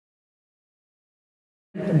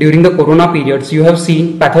During the corona periods, you have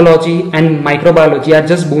seen pathology and microbiology are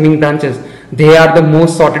just booming branches. They are the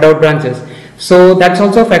most sorted out branches. So that's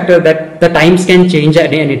also a factor that the times can change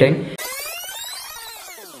at any time.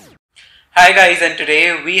 Hi guys, and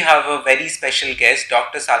today we have a very special guest,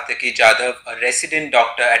 Dr. Saatyaki Jadhav, a resident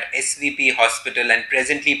doctor at SVP Hospital and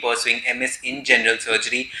presently pursuing MS in General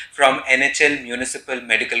Surgery from NHL Municipal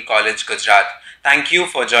Medical College, Gujarat. Thank you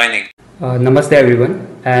for joining. Namaste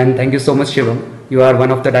everyone, and thank you so much, Shivam. You are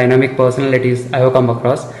one of the dynamic personalities I have come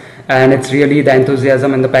across, and it's really the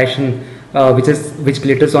enthusiasm and the passion which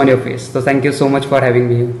glitters on your face. So thank you so much for having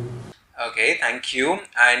me here. Okay, thank you.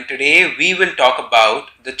 And today we will talk about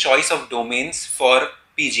the choice of domains for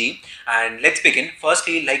PG. And let's begin.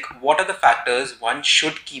 Firstly, what are the factors one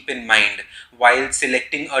should keep in mind while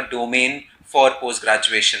selecting a domain for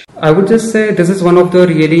post-graduation? I would just say this is one of the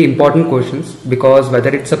really important questions, because whether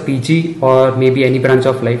it's a PG or maybe any branch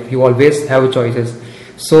of life, you always have choices.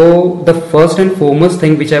 So the first and foremost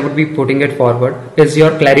thing which I would be putting it forward is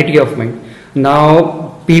your clarity of mind.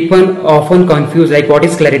 Now, people often confuse what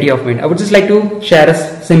is clarity of mind. I would just like to share a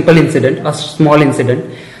simple incident, a small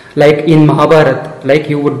incident. Like in Mahabharata,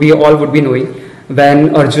 you all would be knowing,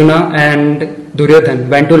 when Arjuna and Duryodhan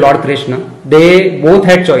went to Lord Krishna, they both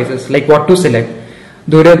had choices what to select.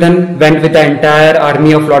 Duryodhan went with the entire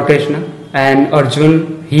army of Lord Krishna, and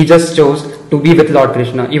Arjun, he just chose to be with Lord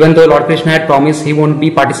Krishna, even though Lord Krishna had promised he won't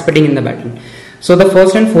be participating in the battle. So the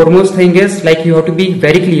first and foremost thing is you have to be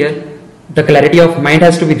very clear. The clarity of mind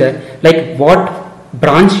has to be there, what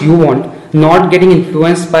branch you want, not getting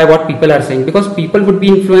influenced by what people are saying, because people would be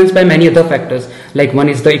influenced by many other factors. One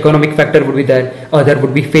is the economic factor would be there, other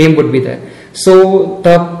would be fame would be there. So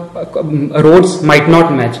the roads might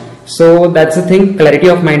not match. So that's the thing, clarity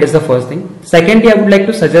of mind is the first thing. Secondly, I would like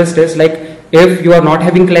to suggest is if you are not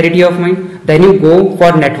having clarity of mind, then you go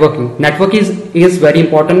for networking. Network is very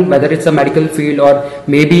important, whether it's a medical field or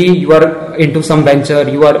maybe you are into some venture,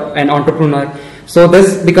 you are an entrepreneur. So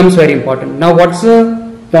this becomes very important. Now, what's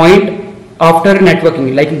the point after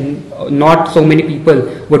networking? Not so many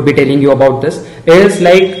people would be telling you about this. Is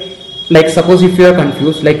suppose if you are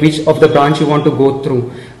confused, which of the branch you want to go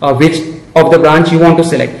through, which of the branch you want to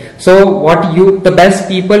select. So the best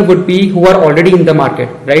people would be who are already in the market,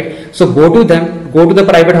 right? So go to them, go to the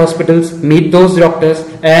private hospitals, meet those doctors,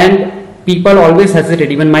 and people always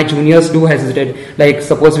hesitate. Even my juniors do hesitate.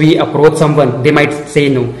 Suppose we approach someone, they might say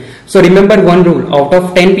no. So remember one rule, out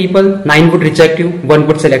of 10 people, 9 would reject you, 1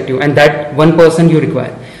 would select you, and that one person you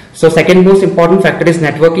require. So second most important factor is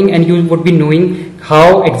networking, and you would be knowing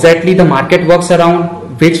how exactly the market works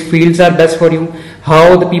around, which fields are best for you,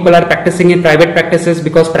 how the people are practicing in private practices,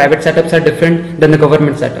 because private setups are different than the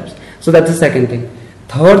government setups. So that's the second thing.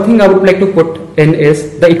 Third thing I would like to put in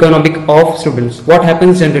is the economic of students. What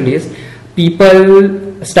happens generally is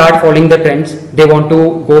people start following the trends. They want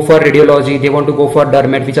to go for radiology, they want to go for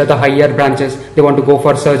dermat, which are the higher branches. They want to go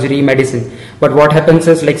for surgery, medicine. But what happens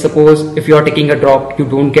is suppose if you are taking a drop, you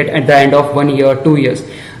don't get at the end of 1 year, 2 years.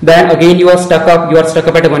 Then again you are stuck up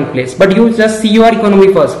at one place. But you just see your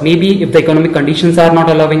economy first. Maybe if the economic conditions are not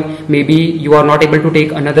allowing, maybe you are not able to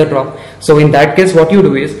take another drop. So in that case, what you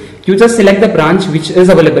do is you just select the branch which is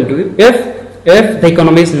available to you if the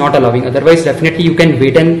economy is not allowing. Otherwise, definitely you can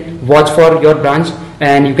wait and watch for your branch,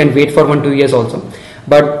 and you can wait for 1-2 years also.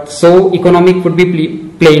 But so economic would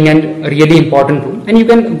be playing a really important role, and you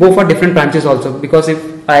can go for different branches also, because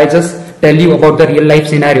if I just tell you about the real life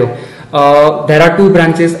scenario, there are 2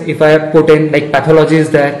 branches. If I put in pathology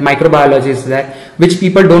is there, microbiology is there, which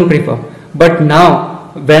people don't prefer. But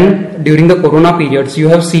now, when during the corona periods, you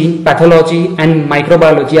have seen pathology and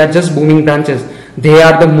microbiology are just booming branches. They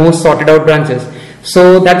are the most sorted out branches.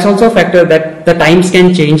 So that's also a factor that the times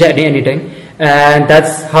can change at any time, and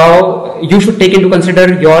that's how you should take into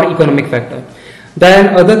consider your economic factor.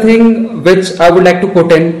 Then other thing which I would like to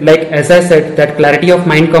put in, as I said, that clarity of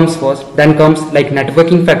mind comes first, then comes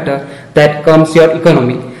networking factor, that comes your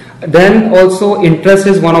economy. Then also interest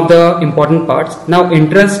is one of the important parts. Now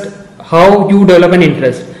interest, how you develop an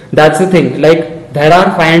interest, that's the thing. There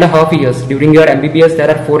are 5.5 years during your MBBS,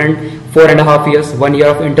 there are 4.5 years, 1 year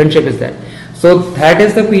of internship is there. So that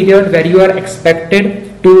is the period where you are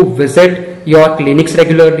expected to visit your clinics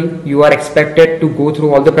regularly, you are expected to go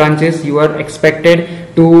through all the branches, you are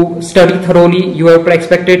expected to study thoroughly, you are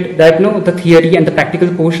expected that the theory and the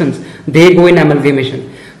practical portions, they go in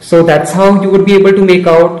amalgamation. So that's how you would be able to make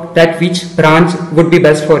out that which branch would be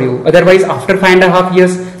best for you. Otherwise, after 5.5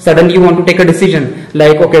 years, suddenly you want to take a decision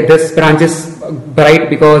okay, this branch is bright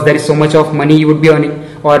because there is so much of money you would be earning,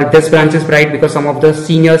 or this branch is bright because some of the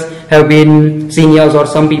seniors have been seniors, or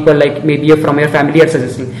some people like maybe from your family are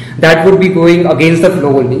suggesting, that would be going against the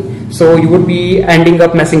flow only. So you would be ending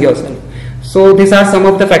up messing yourself. So these are some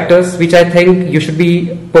of the factors which I think you should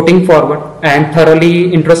be putting forward and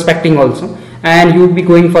thoroughly introspecting also, and you would be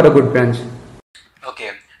going for a good branch.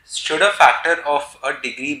 Okay. Should a factor of a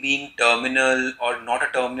degree being terminal or not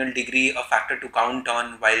a terminal degree a factor to count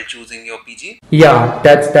on while choosing your PG? Yeah,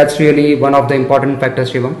 that's really one of the important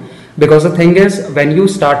factors, Shivam. Because the thing is, when you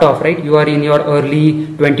start off, right, you are in your early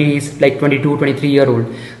 20s, like 22,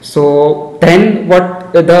 23-year-old. So then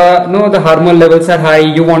what the hormone levels are high,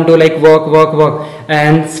 you want to like work,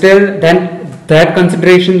 and still then that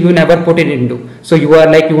consideration you never put it into. So you are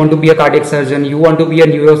like, you want to be a cardiac surgeon, you want to be a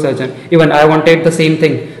neurosurgeon. Even I wanted the same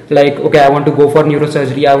thing. Like, okay, I want to go for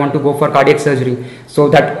neurosurgery, I want to go for cardiac surgery. So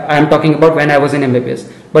that I am talking about when I was in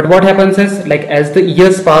MBBS. But what happens is, like, as the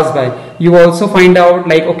years pass by, you also find out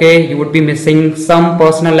like, okay, you would be missing some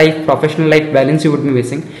personal life, professional life balance you would be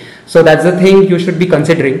missing. So that's the thing you should be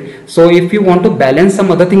considering. So if you want to balance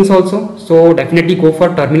some other things also, so definitely go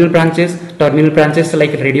for terminal branches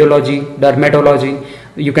like radiology, dermatology.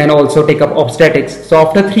 You can also take up obstetrics. So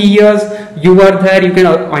after 3 years you are there, you can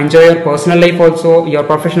enjoy your personal life also, your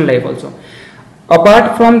professional life also.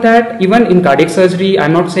 Apart from that, even in cardiac surgery,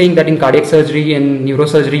 I'm not saying that in cardiac surgery, in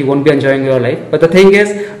neurosurgery, you won't be enjoying your life. But the thing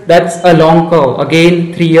is, that's a long curve.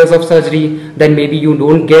 Again, 3 years of surgery, then maybe you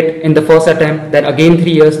don't get in the first attempt, then again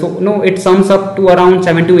 3 years. So, no, it sums up to around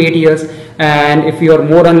 7 to 8 years. And if you are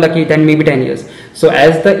more unlucky, then maybe 10 years. So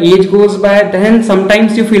as the age goes by, then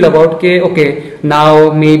sometimes you feel about, okay,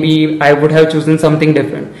 now maybe I would have chosen something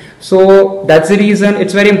different. So that's the reason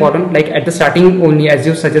it's very important, like at the starting only, as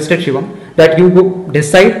you suggested, Shivam, that you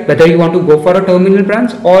decide whether you want to go for a terminal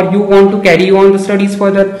branch or you want to carry on the studies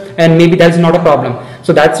further, and maybe that's not a problem.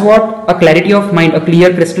 So that's what a clarity of mind, a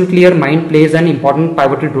clear, crystal clear mind plays an important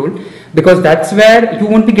pivotal role, because that's where you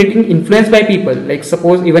won't be getting influenced by people. Like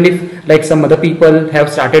suppose even if like some other people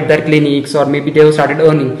have started their clinics or maybe they have started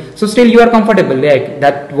earning, so still you are comfortable, like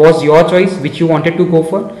that was your choice which you wanted to go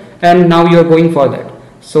for, and now you are going for that.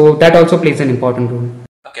 So that also plays an important role.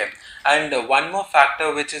 Okay. And one more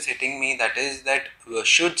factor which is hitting me, that is that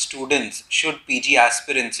should PG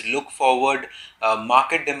aspirants look forward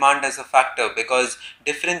market demand as a factor, because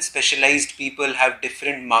different specialized people have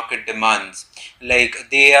different market demands. Like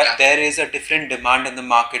there is a different demand in the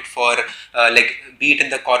market for like be it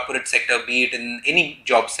in the corporate sector, be it in any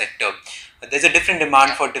job sector. There's a different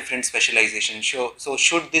demand for different specialization. So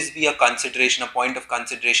should this be a consideration, a point of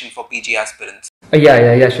consideration for PG aspirants?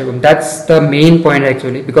 Yeah, sure. That's the main point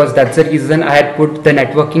actually, because that's the reason I had put the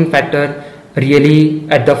networking factor really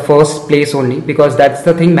at the first place only, because that's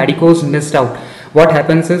the thing Medicos missed out. What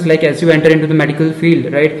happens is, like as you enter into the medical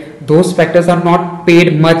field, right, those factors are not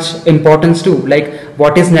paid much importance to. Like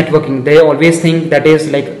what is networking? They always think that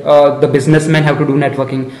is like the businessmen have to do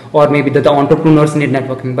networking, or maybe the entrepreneurs need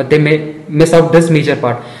networking, but they may miss out this major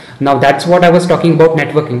part. Now that's what I was talking about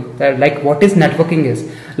networking. Like what is networking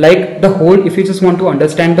is like the whole, if you just want to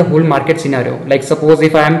understand the whole market scenario, like suppose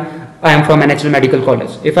if I am from NHL Medical College.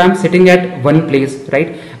 If I am sitting at one place,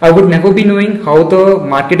 right, I would never be knowing how the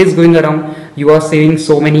market is going around. You are seeing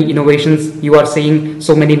so many innovations, you are seeing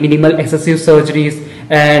so many minimal excessive surgeries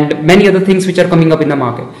and many other things which are coming up in the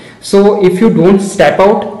market. So if you don't step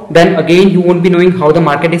out, then again you won't be knowing how the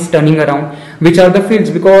market is turning around, which are the fields,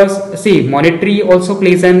 because see, monetary also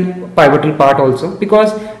plays an pivotal part also,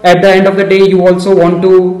 because at the end of the day you also want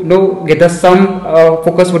to get some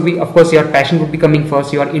focus would be, of course your passion would be coming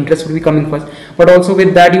first, your interest would be coming first, but also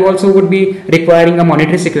with that you also would be requiring a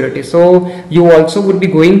monetary security. So you also would be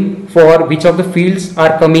going for which of the fields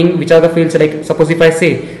are coming, which are the fields, like suppose if I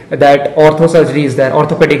say that ortho surgery is there,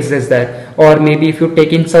 orthopedics is there, or maybe if you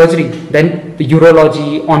take in surgery, then the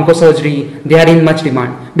urology, oncosurgery, they are in much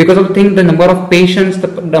demand, because of the number of patients, the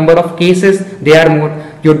number of cases, they are more,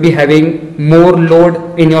 you'd be having more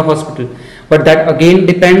load in your hospital. But that again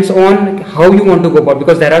depends on how you want to go about,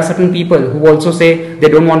 because there are certain people who also say they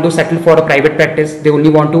don't want to settle for a private practice, they only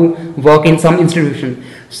want to work in some institution.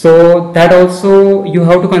 So that also you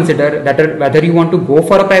have to consider that whether you want to go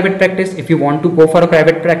for a private practice. If you want to go for a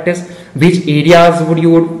private practice, which areas would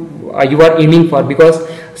you are aiming for, because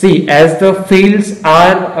see, as the fields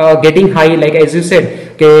are getting high, like as you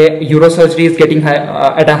said, okay, neurosurgery is getting high,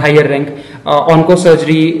 at a higher rank,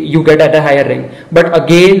 oncosurgery you get at a higher rank, but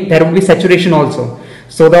again there will be saturation also.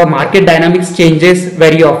 So the market dynamics changes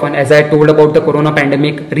very often, as I told about the corona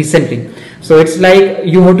pandemic recently. So it's like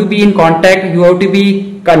you have to be in contact, you have to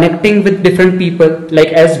be connecting with different people, like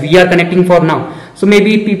as we are connecting for now. So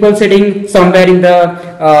maybe people sitting somewhere in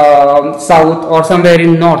the south or somewhere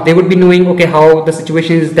in north, they would be knowing, okay, how the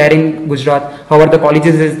situation is there in Gujarat, how are the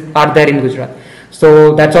colleges are there in Gujarat.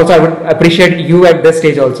 So that's also, I would appreciate you at this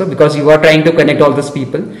stage also, because you are trying to connect all these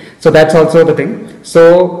people. So that's also the thing.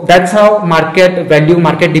 So that's how market value,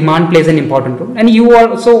 market demand plays an important role. And you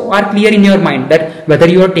also are clear in your mind that whether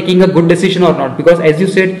you are taking a good decision or not, because as you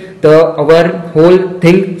said, our whole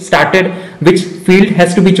thing started which field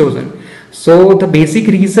has to be chosen. So the basic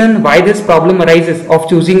reason why this problem arises of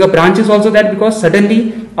choosing a branch is also that because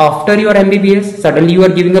suddenly after your MBBS, suddenly you are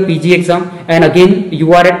giving a PG exam, and again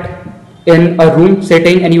you are in a room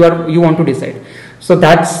sitting and you want to decide. So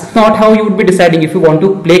that's not how you would be deciding. If you want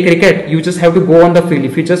to play cricket, you just have to go on the field.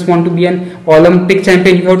 If you just want to be an Olympic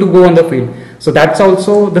champion, you have to go on the field. So that's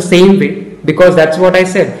also the same way, because that's what I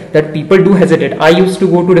said, that people do hesitate. I used to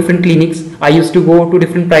go to different clinics, I used to go to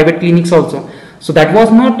different private clinics also. So that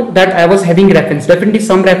was not that I was having reference. Definitely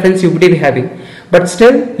some reference you would be having, but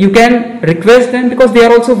still you can request them, because they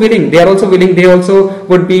are also willing. They also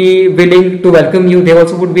would be willing to welcome you. They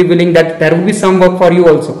also would be willing that there will be some work for you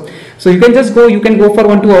also. So you can just go, you can go for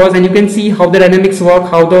 1-2 hours and you can see how the dynamics work,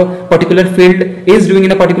 how the particular field is doing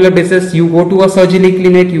in a particular basis. You go to a surgery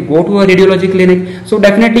clinic, you go to a radiology clinic. So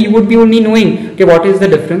definitely you would be only knowing, okay, what is the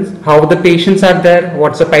difference, how the patients are there,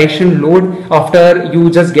 what's the patient load after you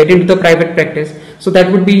just get into the private practice. So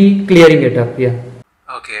that would be clearing it up, yeah.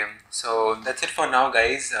 Okay, so that's it for now,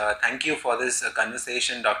 guys. Thank you for this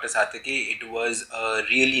conversation, Dr. Saatyaki. It was a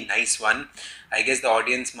really nice one. I guess the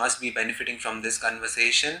audience must be benefiting from this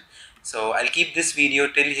conversation. So I'll keep this video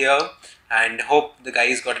till here and hope the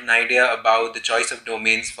guys got an idea about the choice of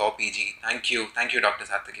domains for PG. Thank you, Dr.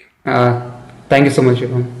 Saatyaki. Thank you so much,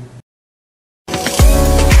 Apron.